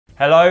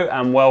Hello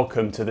and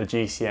welcome to the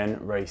GCN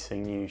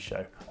Racing News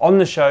Show. On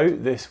the show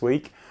this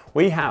week,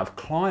 we have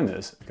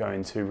climbers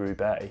going to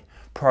Roubaix,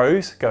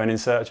 pros going in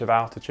search of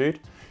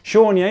altitude,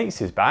 Sean Yates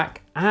is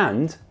back,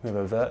 and we have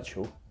a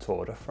virtual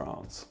Tour de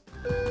France.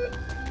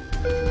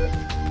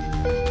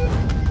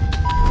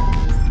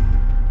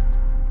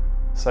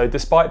 So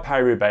despite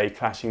Paris-Roubaix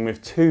clashing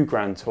with two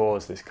Grand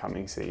Tours this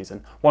coming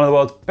season, one of the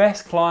world's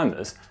best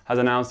climbers has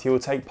announced he will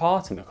take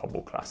part in the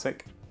Cobble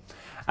Classic.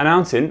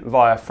 Announcing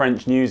via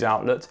French news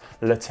outlet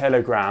Le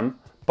Telegramme,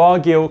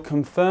 Barguil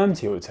confirmed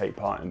he will take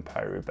part in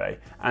Paris-Roubaix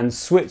and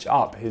switch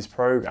up his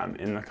programme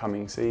in the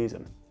coming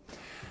season.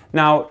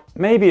 Now,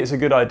 maybe it's a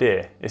good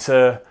idea. It's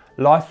a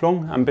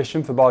lifelong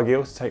ambition for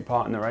Barguil to take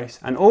part in the race,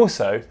 and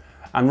also,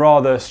 and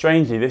rather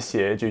strangely this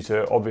year due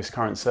to obvious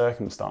current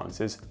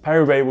circumstances,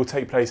 Paris-Roubaix will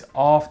take place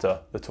after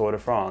the Tour de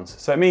France.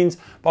 So it means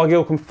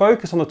Barguil can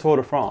focus on the Tour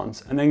de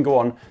France and then go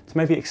on to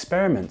maybe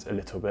experiment a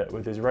little bit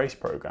with his race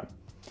programme.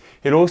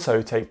 He'll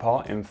also take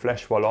part in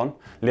Flèche Wallonne,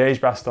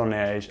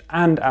 Liège-Bastogne-Liège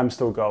and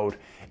Amstel Gold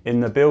in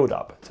the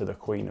build-up to the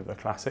Queen of the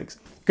Classics.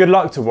 Good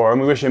luck to Warren,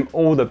 we wish him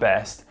all the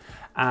best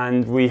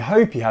and we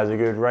hope he has a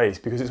good race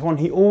because it's one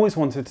he always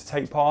wanted to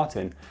take part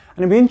in, and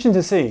it'll be interesting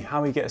to see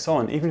how he gets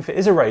on, even if it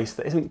is a race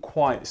that isn't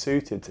quite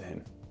suited to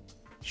him.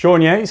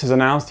 Sean Yates has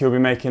announced he'll be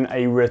making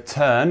a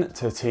return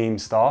to team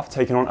staff,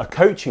 taking on a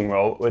coaching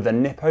role with the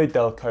Nippo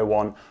Delco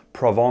 1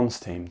 Provence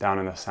team down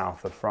in the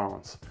south of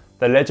France.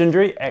 The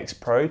legendary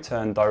ex-pro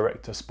turned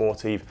director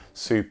sportive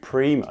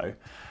Supremo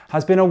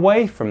has been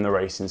away from the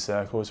racing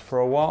circles for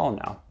a while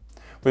now,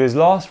 with his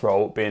last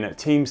role being at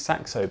Team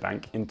Saxo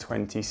Bank in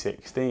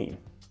 2016.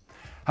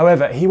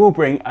 However, he will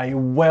bring a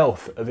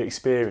wealth of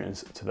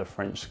experience to the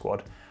French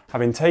squad,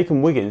 having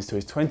taken Wiggins to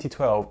his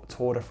 2012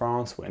 Tour de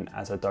France win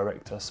as a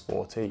director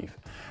sportive,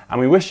 and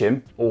we wish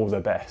him all the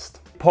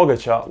best.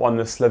 Pogačar won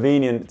the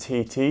Slovenian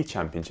TT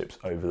Championships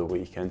over the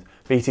weekend,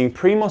 beating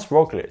Primož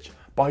Roglič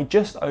by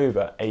just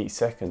over 8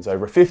 seconds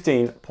over a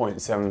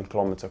 15.7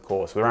 kilometre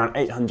course with around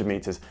 800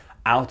 metres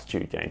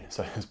altitude gain.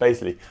 So it was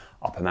basically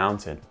up a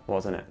mountain,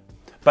 wasn't it?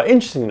 But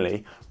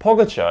interestingly,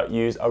 Pogačar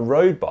used a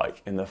road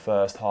bike in the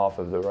first half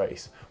of the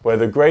race, where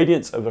the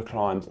gradients of the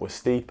climb were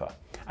steeper,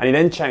 and he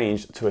then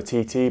changed to a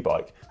TT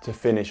bike to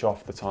finish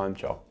off the time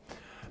trial.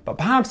 But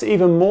perhaps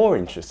even more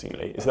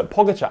interestingly is that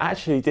Pogačar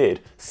actually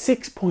did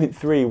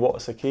 6.3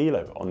 watts a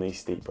kilo on these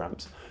steep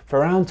ramps for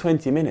around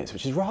 20 minutes,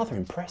 which is rather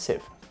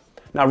impressive.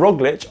 Now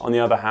Roglič, on the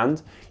other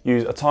hand,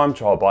 used a time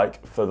trial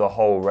bike for the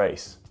whole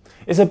race.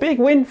 It's a big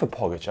win for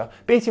Pogačar,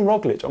 beating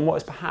Roglič on what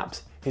is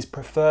perhaps his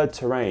preferred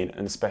terrain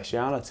and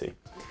speciality.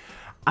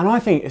 And I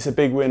think it's a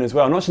big win as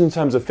well, not just in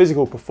terms of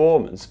physical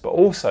performance, but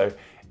also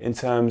in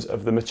terms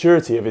of the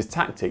maturity of his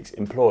tactics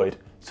employed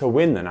to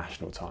win the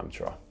national time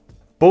trial.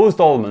 Bulls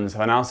Dolmans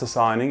have announced the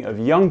signing of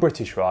young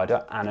British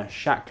rider Anna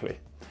Shackley.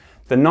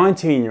 The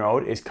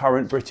 19-year-old is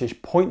current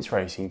British points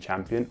racing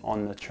champion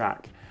on the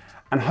track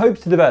and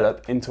hopes to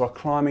develop into a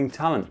climbing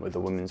talent with the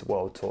Women's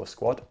World Tour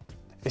squad.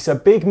 It's a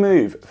big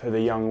move for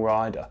the young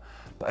rider,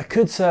 but it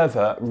could serve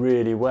her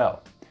really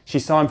well. She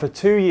signed for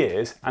 2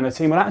 years and the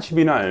team will actually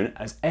be known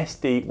as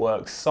SD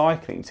Works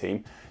Cycling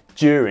Team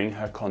during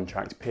her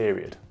contract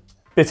period.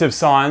 Bit of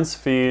science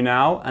for you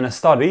now, and a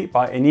study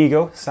by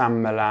Inigo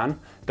San Millán,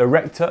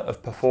 Director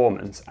of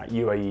Performance at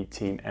UAE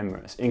Team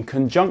Emirates, in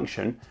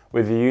conjunction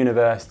with the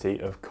University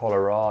of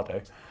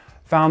Colorado,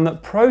 found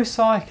that pro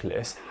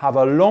cyclists have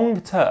a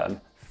long-term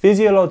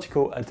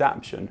physiological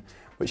adaptation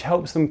which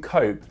helps them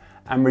cope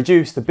and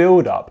reduce the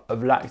build-up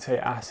of lactic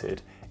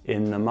acid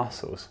in the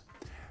muscles,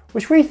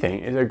 which we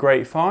think is a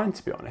great find,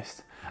 to be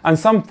honest, and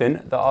something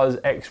that us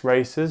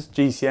ex-racers,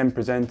 GCN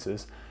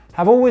presenters,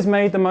 have always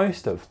made the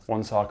most of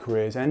once our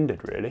careers ended,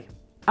 really.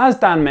 As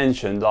Dan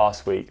mentioned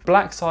last week,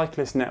 Black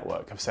Cyclist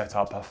Network have set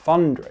up a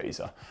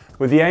fundraiser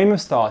with the aim of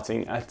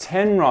starting a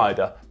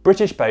 10-rider,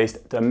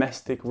 British-based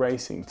domestic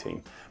racing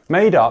team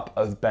made up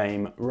of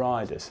BAME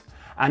riders.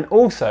 And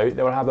also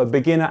they will have a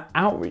beginner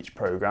outreach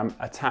programme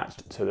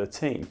attached to the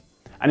team.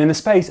 And in the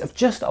space of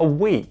just a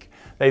week,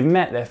 they've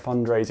met their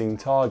fundraising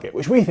target,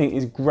 which we think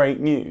is great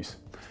news.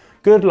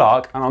 Good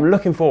luck, and I'm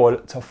looking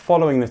forward to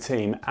following the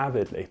team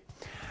avidly.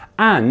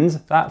 And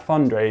that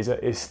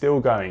fundraiser is still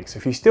going, so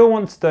if you still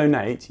want to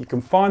donate, you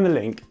can find the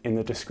link in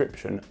the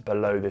description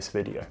below this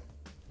video.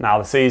 Now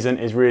the season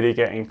is really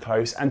getting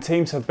close and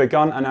teams have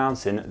begun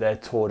announcing their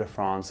Tour de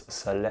France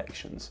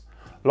selections.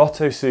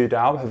 Lotto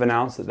Soudal have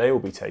announced that they will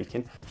be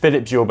taking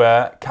Philippe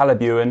Gilbert,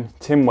 Ewan,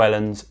 Tim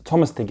Wellens,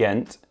 Thomas de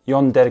Gendt,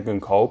 Jon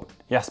Degenkolb,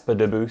 Jasper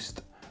de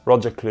Boost,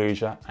 Roger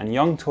Kluge and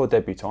young Tour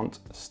debutant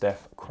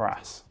Steph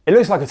Kras. It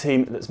looks like a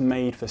team that's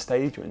made for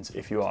stage wins,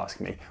 if you ask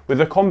me,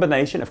 with a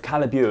combination of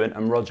Ewan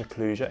and Roger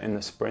Kluge in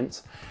the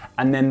sprints,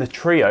 and then the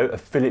trio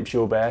of Philippe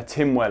Gilbert,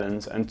 Tim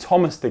Wellens and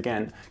Thomas de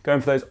Gendt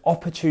going for those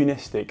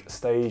opportunistic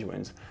stage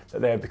wins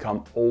that they have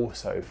become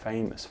also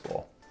famous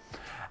for.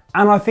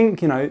 And I think,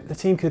 the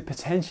team could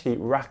potentially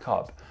rack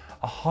up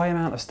a high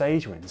amount of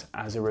stage wins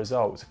as a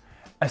result,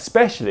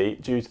 especially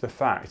due to the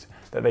fact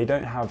that they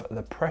don't have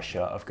the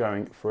pressure of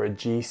going for a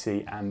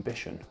GC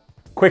ambition.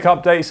 Quick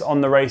updates on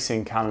the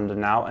racing calendar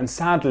now, and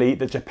sadly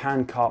the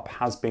Japan Cup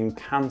has been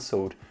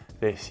cancelled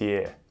this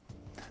year.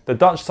 The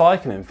Dutch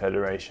Cycling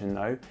Federation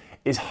though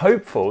is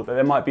hopeful that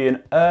there might be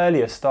an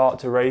earlier start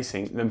to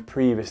racing than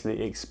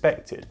previously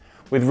expected,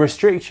 with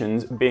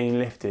restrictions being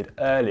lifted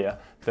earlier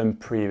than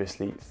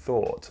previously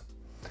thought.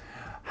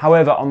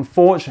 However,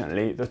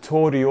 unfortunately, the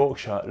Tour de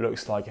Yorkshire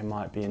looks like it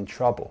might be in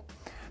trouble.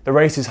 The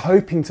race is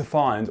hoping to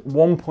find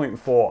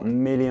 £1.4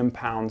 million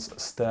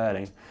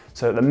sterling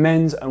so that the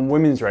men's and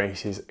women's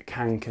races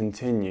can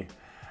continue.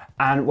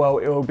 And well,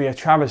 it will be a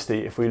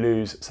travesty if we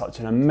lose such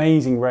an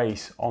amazing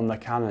race on the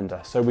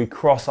calendar, so we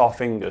cross our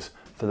fingers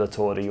for the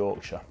Tour de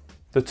Yorkshire.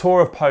 The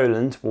Tour of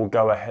Poland will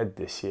go ahead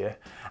this year,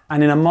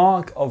 and in a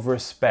mark of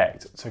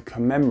respect to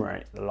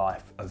commemorate the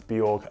life of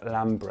Björg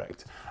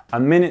Lambrecht, a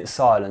minute's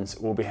silence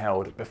will be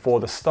held before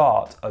the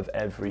start of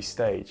every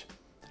stage.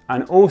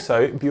 And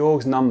also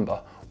Björg's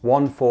number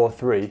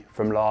 143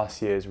 from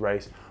last year's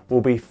race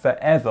will be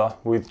forever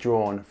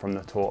withdrawn from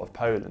the Tour of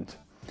Poland.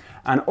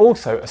 And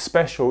also a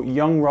special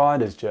Young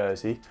Riders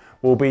jersey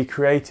will be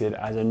created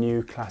as a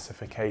new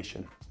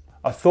classification.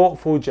 A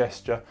thoughtful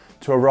gesture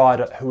to a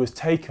rider who was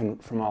taken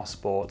from our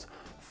sport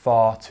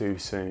far too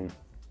soon.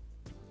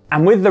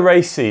 And with the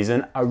race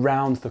season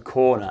around the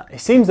corner,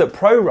 it seems that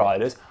pro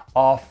riders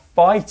are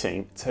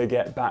fighting to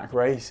get back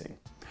racing,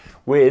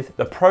 with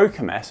the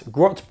Pro-Commerce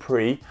Grand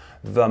Prix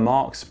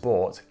Vermaak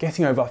Sport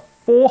getting over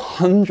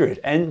 400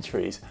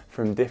 entries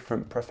from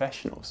different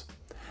professionals.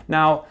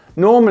 Now,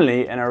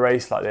 normally in a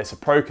race like this, a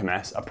pro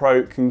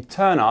can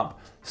turn up,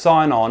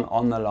 sign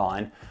on the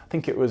line. I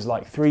think it was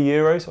like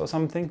 €3 or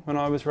something when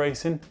I was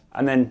racing,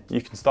 and then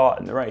you can start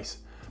in the race.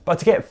 But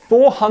to get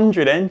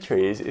 400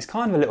 entries is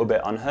kind of a little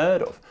bit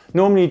unheard of.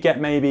 Normally you'd get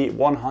maybe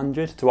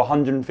 100 to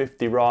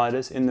 150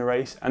 riders in the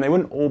race, and they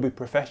wouldn't all be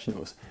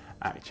professionals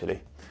actually.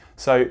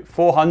 So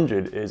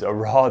 400 is a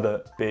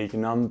rather big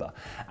number,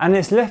 and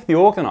it's left the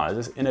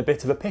organisers in a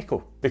bit of a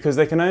pickle because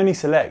they can only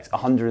select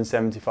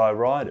 175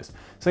 riders.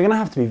 So they're going to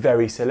have to be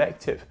very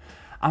selective,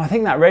 and I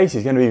think that race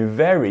is going to be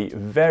very,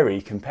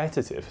 very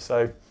competitive.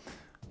 So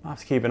I have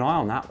to keep an eye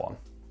on that one.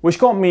 Which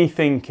got me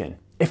thinking,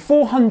 if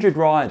 400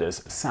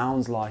 riders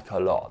sounds like a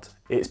lot,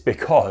 it's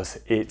because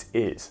it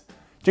is.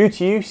 Due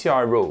to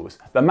UCI rules,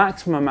 the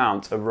maximum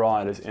amount of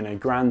riders in a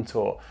Grand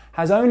Tour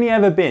has only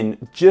ever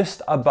been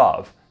just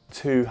above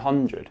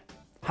 200.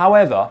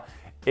 However,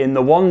 in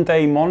the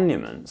one-day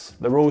monuments,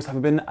 the rules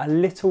have been a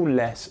little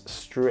less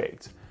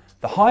strict.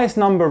 The highest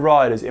number of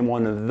riders in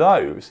one of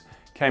those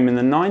came in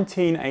the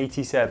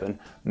 1987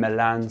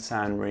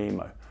 Milan-San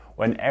Remo,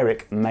 when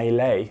Eric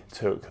Meillet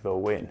took the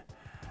win.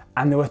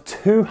 And there were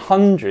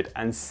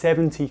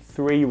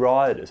 273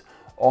 riders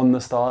on the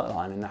start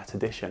line in that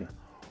edition.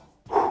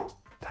 Whew,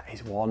 that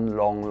is one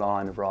long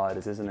line of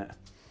riders, isn't it?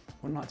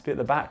 Wouldn't like to be at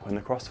the back when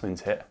the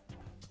crosswinds hit.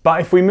 But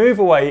if we move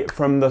away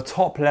from the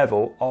top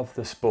level of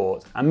the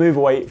sport and move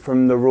away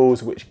from the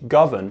rules which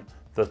govern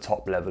the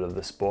top level of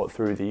the sport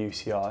through the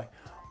UCI,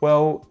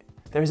 well,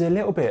 there is a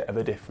little bit of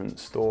a different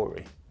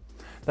story.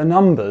 The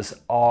numbers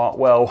are,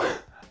 well,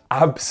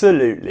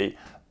 absolutely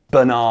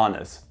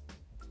bananas.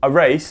 A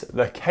race,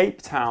 the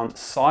Cape Town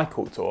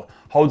Cycle Tour,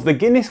 holds the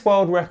Guinness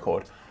World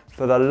Record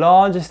for the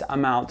largest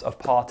amount of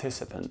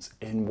participants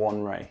in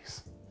one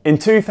race. In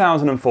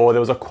 2004, there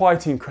was a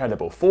quite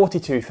incredible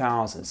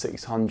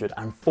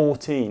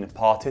 42,614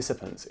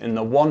 participants in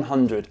the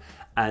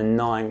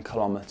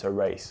 109-kilometre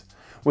race,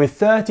 with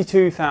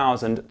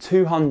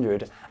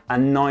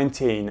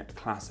 32,219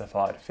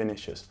 classified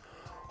finishers.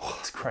 Oh,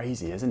 that's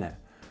crazy, isn't it?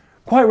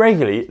 Quite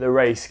regularly, the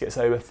race gets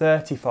over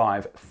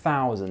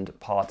 35,000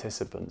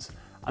 participants,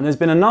 and there's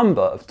been a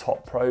number of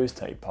top pros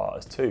take part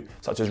as too,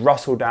 such as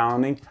Russell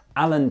Downing,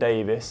 Alan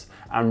Davis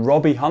and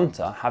Robbie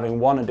Hunter having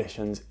won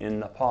editions in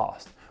the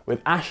past, with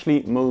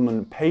Ashley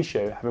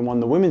Mullman-Pacio having won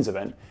the women's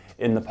event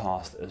in the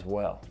past as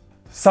well.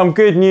 Some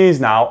good news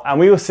now, and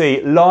we will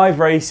see live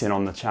racing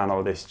on the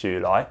channel this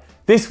July.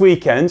 This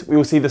weekend we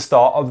will see the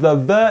start of the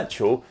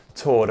virtual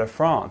Tour de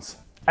France.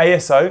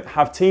 ASO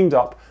have teamed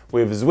up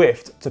with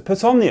Zwift to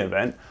put on the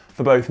event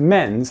for both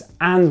men's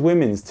and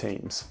women's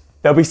teams.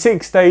 There'll be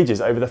 6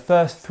 stages over the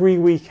first 3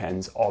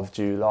 weekends of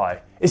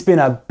July. It's been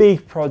a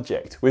big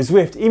project, with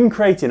Zwift even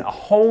creating a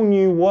whole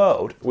new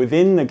world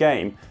within the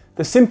game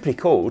that's simply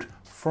called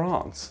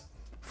France.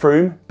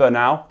 Froome,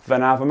 Bernal,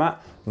 Van Avermaet,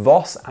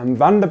 Vos and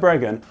Van der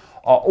Breggen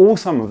are all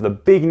some of the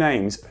big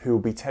names who will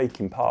be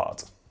taking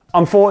part.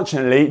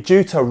 Unfortunately,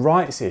 due to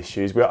rights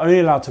issues, we're only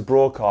allowed to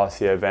broadcast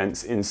the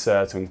events in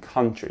certain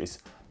countries.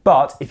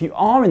 But if you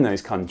are in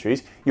those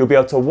countries, you'll be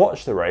able to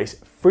watch the race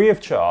free of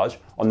charge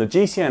on the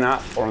GCN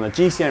app or on the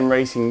GCN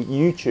Racing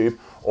YouTube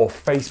or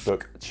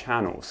Facebook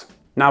channels.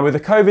 Now, with the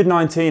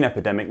COVID-19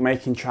 epidemic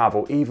making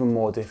travel even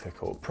more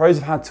difficult, pros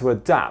have had to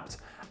adapt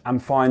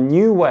and find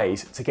new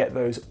ways to get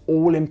those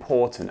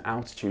all-important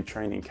altitude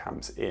training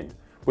camps in,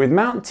 with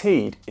Mount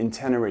Teed in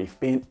Tenerife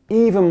being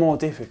even more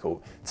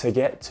difficult to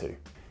get to.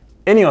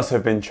 Ineos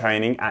have been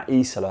training at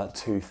Isola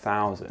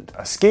 2000,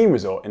 a ski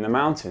resort in the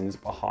mountains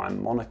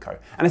behind Monaco,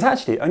 and it's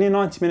actually only a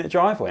 90-minute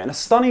drive away and a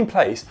stunning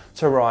place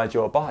to ride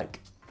your bike.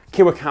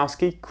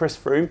 Kwiatkowski, Chris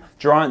Froome,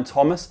 Geraint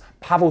Thomas,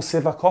 Pavel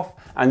Sivakov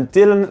and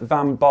Dylan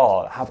van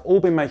Baarle have all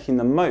been making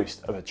the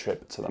most of a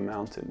trip to the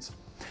mountains.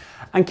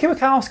 And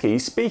Kwiatkowski,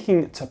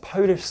 speaking to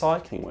Polish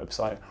cycling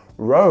website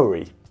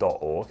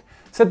rowery.org,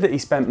 said that he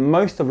spent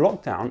most of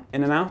lockdown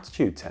in an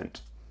altitude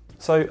tent.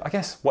 So I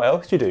guess what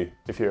else do you do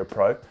if you're a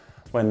pro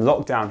when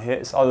lockdown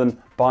hits other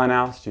than buy an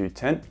altitude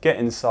tent, get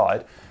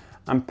inside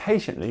and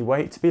patiently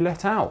wait to be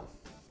let out?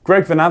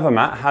 Greg Van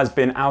Avermaet has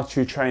been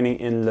altitude training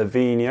in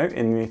Livigno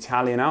in the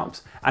Italian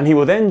Alps, and he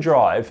will then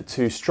drive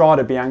to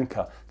Strada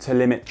Bianca to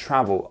limit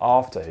travel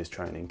after his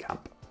training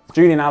camp.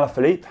 Julian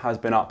Alaphilippe has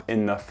been up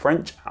in the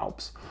French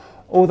Alps,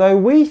 although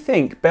we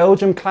think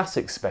Belgium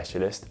Classics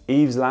specialist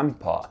Yves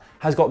Lampart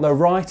has got the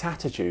right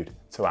attitude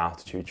to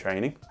altitude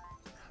training.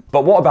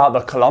 But what about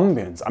the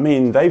Colombians? I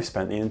mean, they've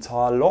spent the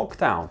entire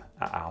lockdown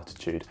at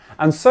altitude.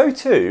 And so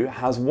too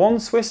has one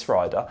Swiss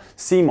rider,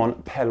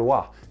 Simon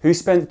Pellois, who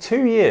spent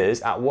 2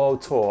 years at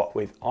World Tour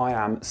with I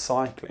Am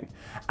Cycling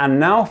and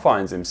now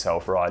finds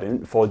himself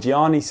riding for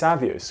Gianni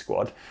Savio's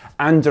squad,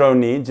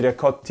 Androni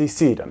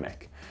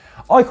Drcotti-Sidamek.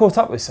 I caught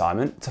up with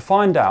Simon to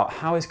find out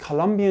how his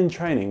Colombian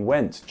training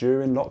went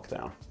during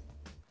lockdown.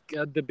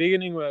 At the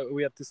beginning,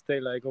 we had to stay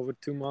like over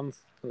 2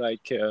 months,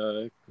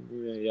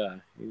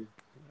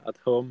 at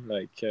home.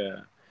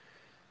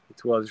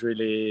 It was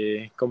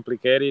really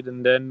complicated,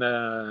 and then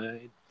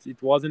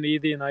it wasn't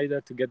easy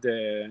either to get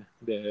the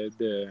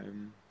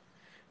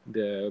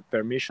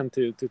permission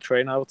to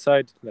train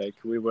outside. Like,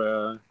 we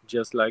were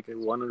just like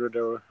one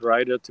other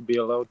rider to be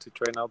allowed to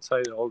train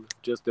outside, all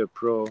just the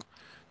pro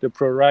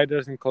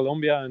riders in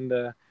Colombia,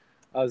 and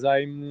as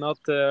I'm not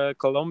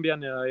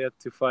Colombian, I had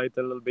to fight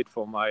a little bit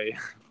for my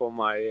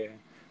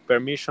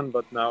permission,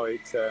 but now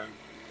it's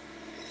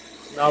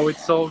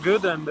all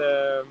good, and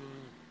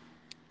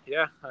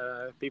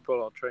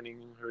people are training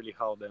really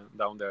hard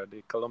down there.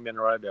 The Colombian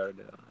rider,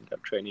 they're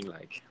training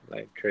like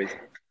crazy.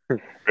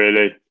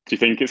 Really? Do you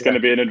think it's going to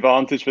be an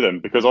advantage for them?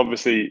 Because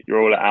obviously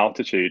you're all at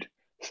altitude,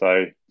 so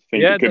I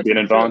think it could be an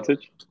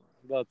advantage. Sure.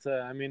 But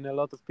I mean, a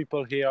lot of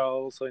people here are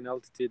also in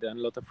altitude, and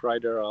a lot of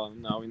riders are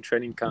now in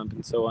training camp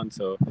and so on.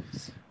 So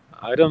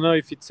I don't know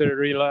if it's a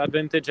real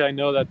advantage. I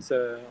know that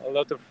a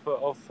lot of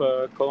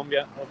the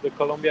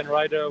Colombian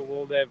rider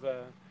would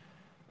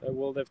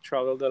have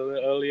traveled a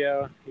little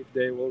earlier if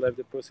they would have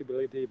the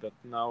possibility. But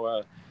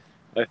now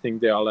I think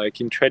they are like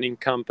in training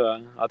camp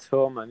at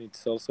home, and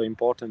it's also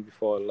important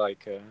before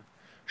like a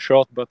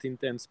short but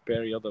intense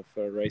period of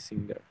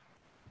racing there.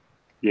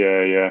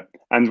 Yeah.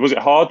 And was it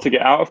hard to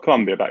get out of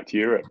Colombia back to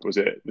Europe? Was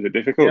it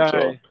difficult?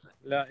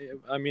 Yeah,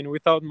 I mean,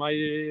 without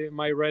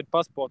my red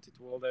passport, it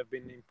would have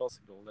been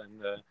impossible.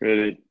 And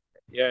really?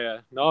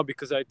 Yeah. No,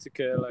 because I took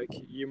a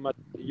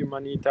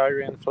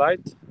humanitarian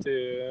flight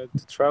to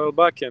travel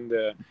back, and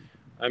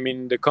I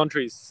mean, the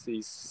country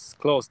is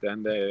closed,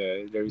 and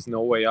there is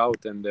no way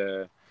out. And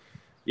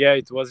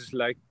it was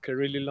like a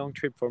really long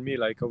trip for me,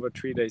 like over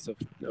 3 days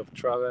of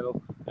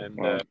travel. And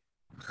wow.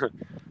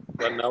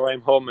 But now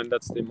I'm home, and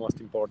that's the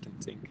most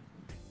important thing.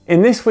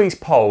 In this week's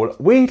poll,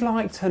 we'd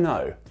like to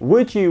know,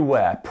 would you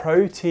wear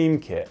pro team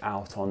kit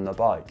out on the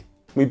bike?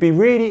 We'd be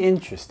really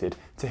interested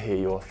to hear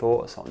your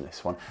thoughts on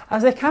this one,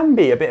 as there can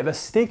be a bit of a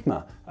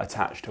stigma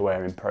attached to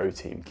wearing pro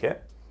team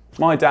kit.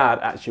 My dad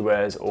actually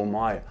wears all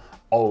my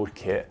old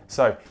kit,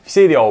 so if you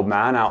see the old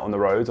man out on the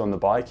roads on the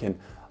bike in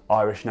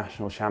Irish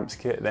National Champs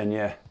kit, then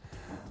yeah,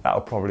 that'll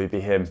probably be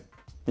him.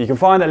 You can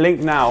find a link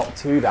now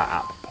to that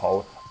app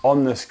poll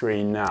on the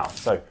screen now,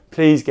 so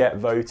please get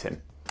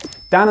voting.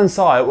 Dan and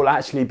Sia will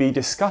actually be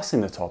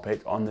discussing the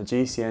topic on the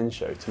GCN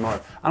show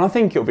tomorrow, and I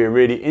think it'll be a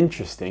really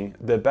interesting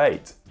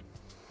debate.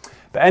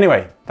 But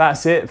anyway,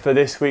 that's it for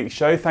this week's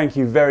show. Thank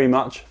you very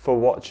much for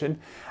watching.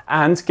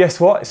 And guess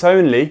what? It's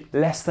only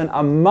less than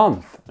a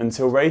month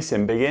until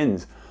racing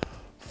begins.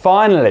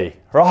 Finally,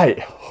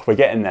 right, we're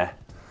getting there.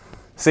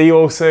 See you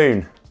all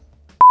soon.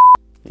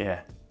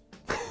 Yeah.